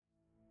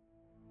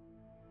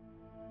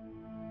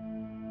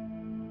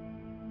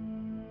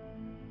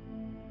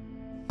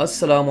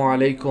Assalamu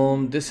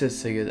alaikum, this is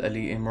Sayyid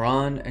Ali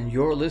Imran and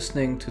you're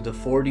listening to the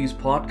 40s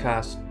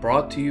podcast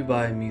brought to you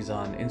by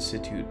Mizan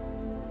Institute.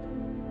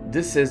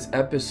 This is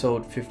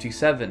episode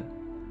 57,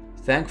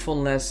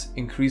 Thankfulness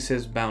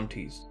Increases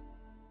Bounties.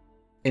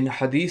 In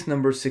hadith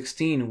number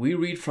 16, we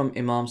read from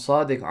Imam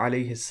Sadiq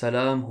alayhi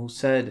salam who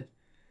said,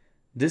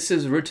 "This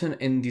is written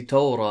in the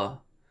Torah,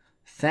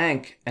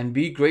 thank and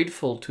be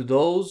grateful to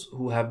those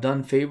who have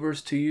done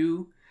favors to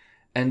you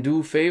and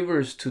do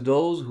favors to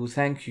those who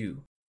thank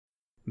you.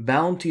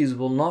 Bounties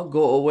will not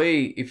go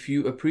away if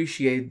you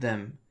appreciate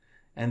them,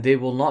 and they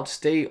will not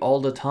stay all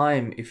the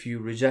time if you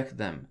reject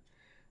them.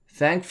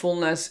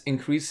 Thankfulness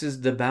increases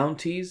the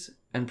bounties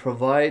and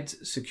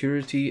provides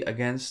security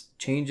against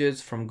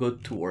changes from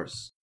good to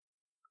worse."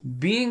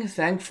 Being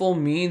thankful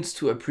means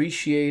to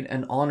appreciate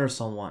and honor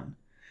someone.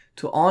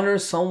 To honor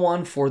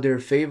someone for their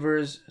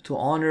favors, to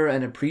honor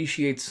and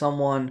appreciate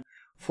someone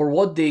for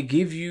what they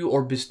give you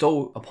or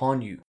bestow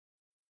upon you.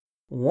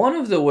 One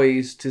of the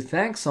ways to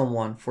thank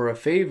someone for a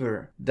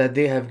favor that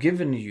they have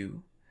given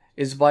you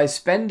is by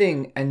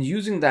spending and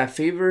using that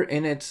favor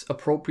in its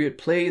appropriate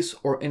place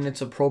or in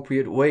its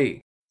appropriate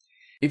way.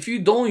 If you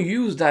don't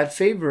use that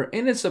favor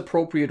in its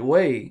appropriate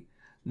way,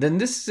 then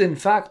this is in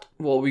fact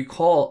what we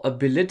call a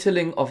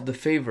belittling of the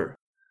favor,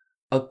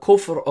 a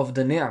kufr of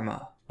the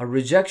ni'mah, a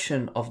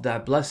rejection of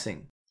that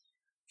blessing.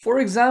 For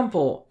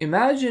example,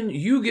 imagine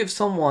you give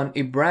someone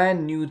a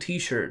brand new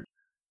t-shirt,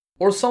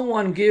 or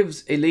someone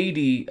gives a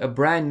lady a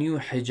brand new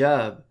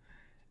hijab,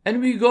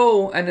 and we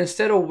go and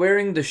instead of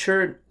wearing the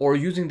shirt or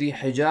using the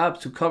hijab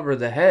to cover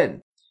the head,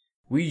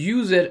 we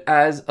use it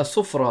as a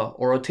sufra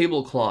or a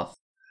tablecloth,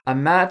 a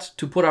mat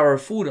to put our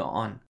food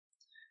on.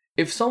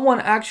 If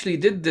someone actually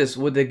did this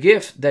with a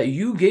gift that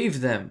you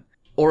gave them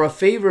or a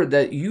favor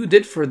that you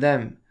did for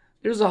them,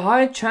 there's a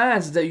high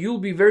chance that you'll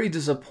be very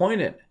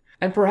disappointed.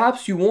 And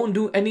perhaps you won't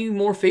do any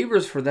more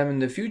favors for them in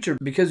the future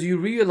because you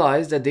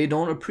realize that they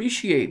don't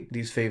appreciate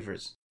these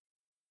favors.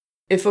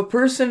 If a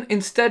person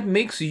instead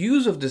makes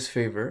use of this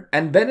favor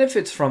and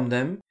benefits from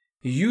them,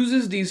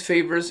 uses these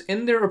favors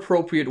in their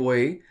appropriate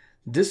way,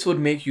 this would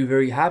make you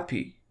very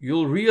happy.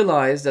 You'll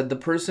realize that the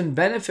person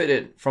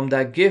benefited from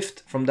that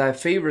gift, from that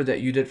favor that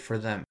you did for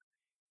them.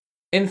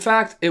 In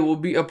fact, it will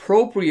be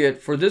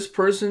appropriate for this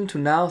person to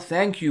now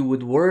thank you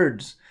with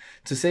words,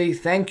 to say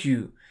thank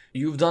you.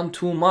 You've done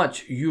too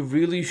much. You've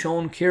really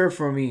shown care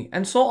for me,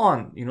 and so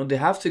on. They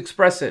have to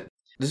express it.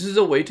 This is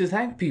a way to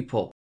thank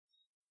people.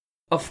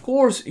 Of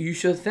course, you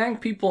should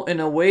thank people in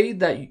a way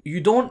that you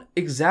don't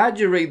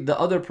exaggerate the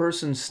other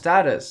person's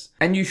status,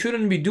 and you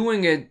shouldn't be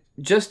doing it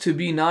just to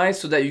be nice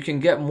so that you can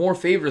get more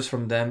favors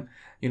from them,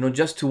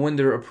 just to win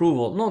their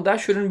approval. No, that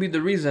shouldn't be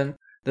the reason.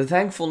 The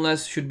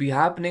thankfulness should be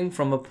happening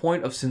from a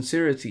point of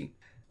sincerity.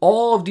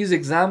 All of these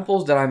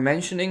examples that I'm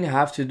mentioning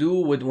have to do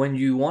with when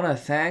you want to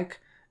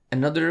thank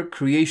another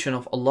creation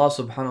of Allah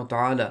subhanahu wa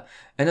ta'ala,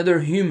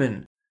 another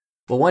human.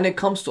 But when it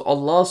comes to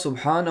Allah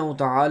subhanahu wa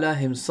ta'ala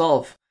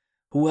himself,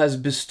 who has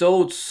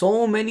bestowed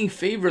so many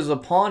favors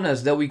upon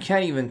us that we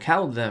can't even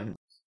count them,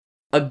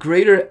 a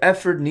greater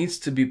effort needs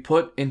to be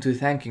put into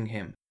thanking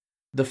him.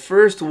 The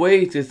first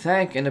way to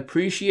thank and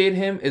appreciate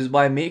him is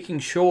by making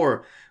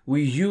sure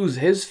we use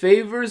his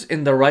favors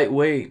in the right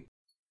way.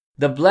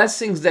 The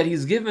blessings that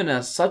he's given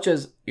us, such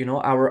as,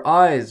 our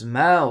eyes,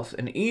 mouth,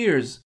 and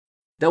ears,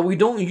 that we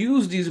don't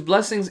use these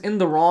blessings in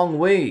the wrong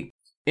way,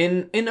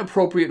 in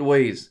inappropriate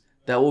ways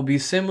that will be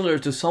similar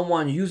to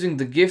someone using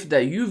the gift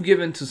that you've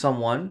given to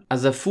someone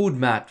as a food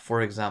mat, for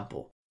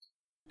example.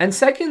 And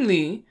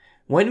secondly,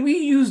 when we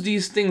use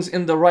these things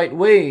in the right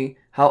way,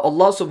 how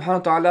Allah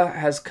subhanahu wa ta'ala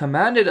has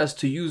commanded us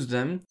to use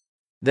them,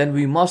 then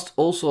we must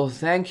also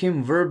thank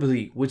him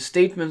verbally with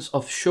statements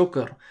of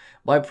shukr,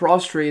 by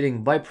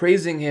prostrating, by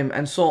praising him,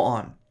 and so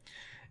on.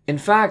 In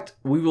fact,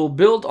 we will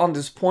build on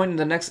this point in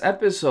the next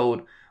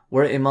episode,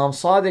 where Imam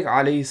Sadiq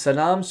alayhi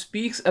salam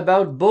speaks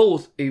about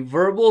both a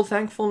verbal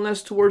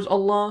thankfulness towards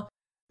Allah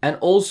and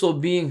also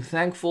being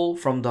thankful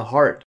from the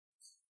heart.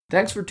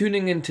 Thanks for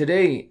tuning in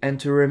today, and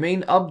to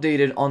remain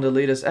updated on the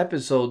latest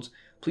episodes,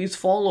 please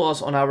follow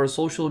us on our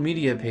social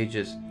media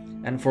pages.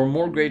 And for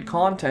more great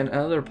content and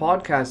other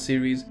podcast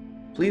series,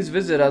 please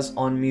visit us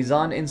on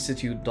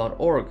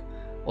mizaninstitute.org.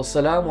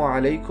 Wassalamu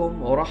alaikum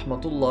wa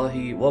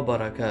rahmatullahi wa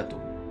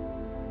barakatuh.